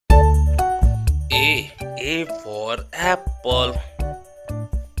A for apple.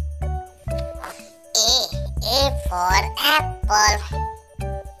 A for apple.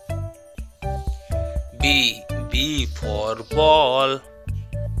 B for ball.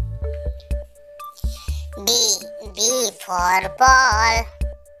 B for ball.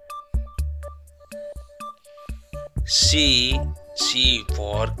 C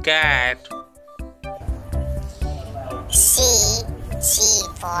for cat. C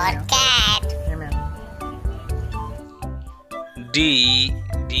for cat. D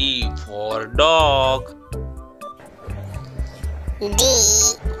for dog. D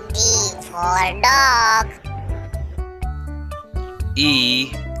for dog.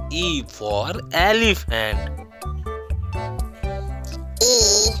 E for elephant. E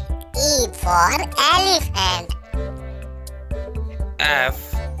for elephant.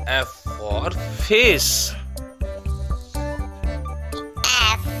 F for fish.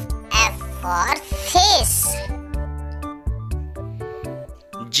 F for fish.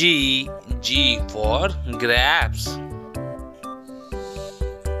 G for grapes.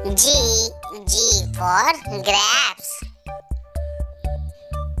 G for grapes.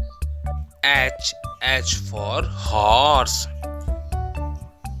 H for horse.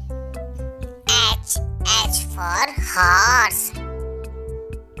 H for horse.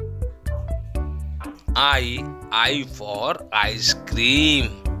 I for ice cream.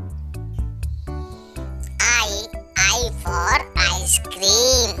 I for ice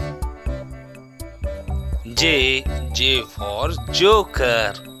cream. J for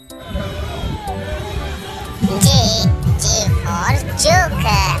joker. J for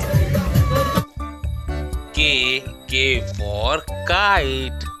joker. K for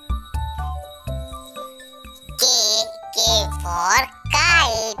kite. K for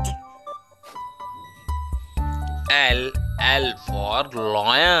kite. L for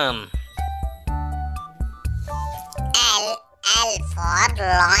lion. L for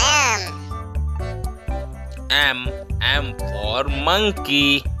lion. M for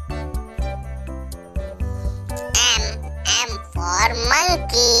monkey. M for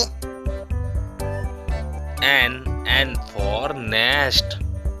monkey. N for nest.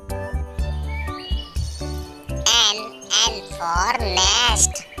 N for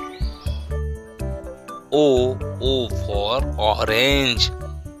nest. O for orange.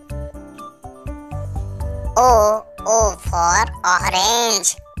 O for orange.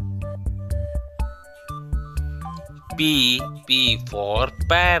 P for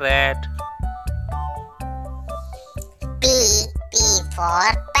parrot. P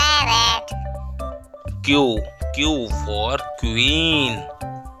for parrot. Q for queen.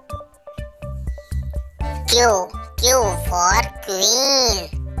 Q for queen.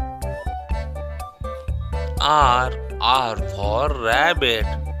 R for rabbit.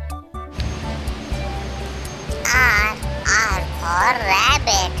 R for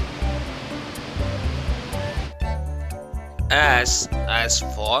rabbit. S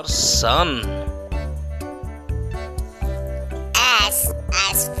for sun. S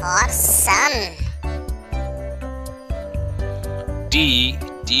for sun. T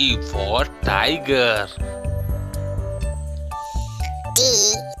for tiger. T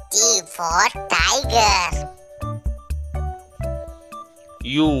for tiger.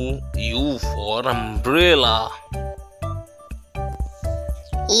 U for umbrella.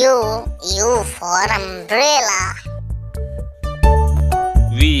 U for umbrella.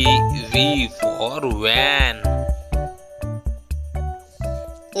 V for van.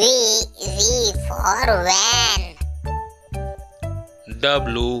 V for van.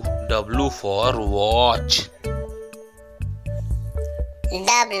 W for watch.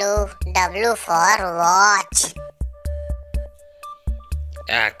 W for watch.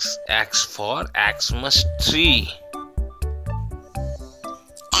 X for Xmas tree.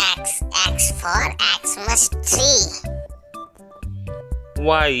 X for Xmas tree.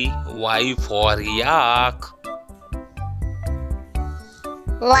 Y for yak.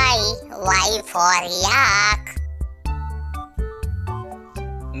 Y for yak.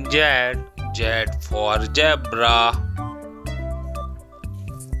 Z for zebra.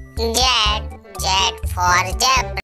 Z for zebra.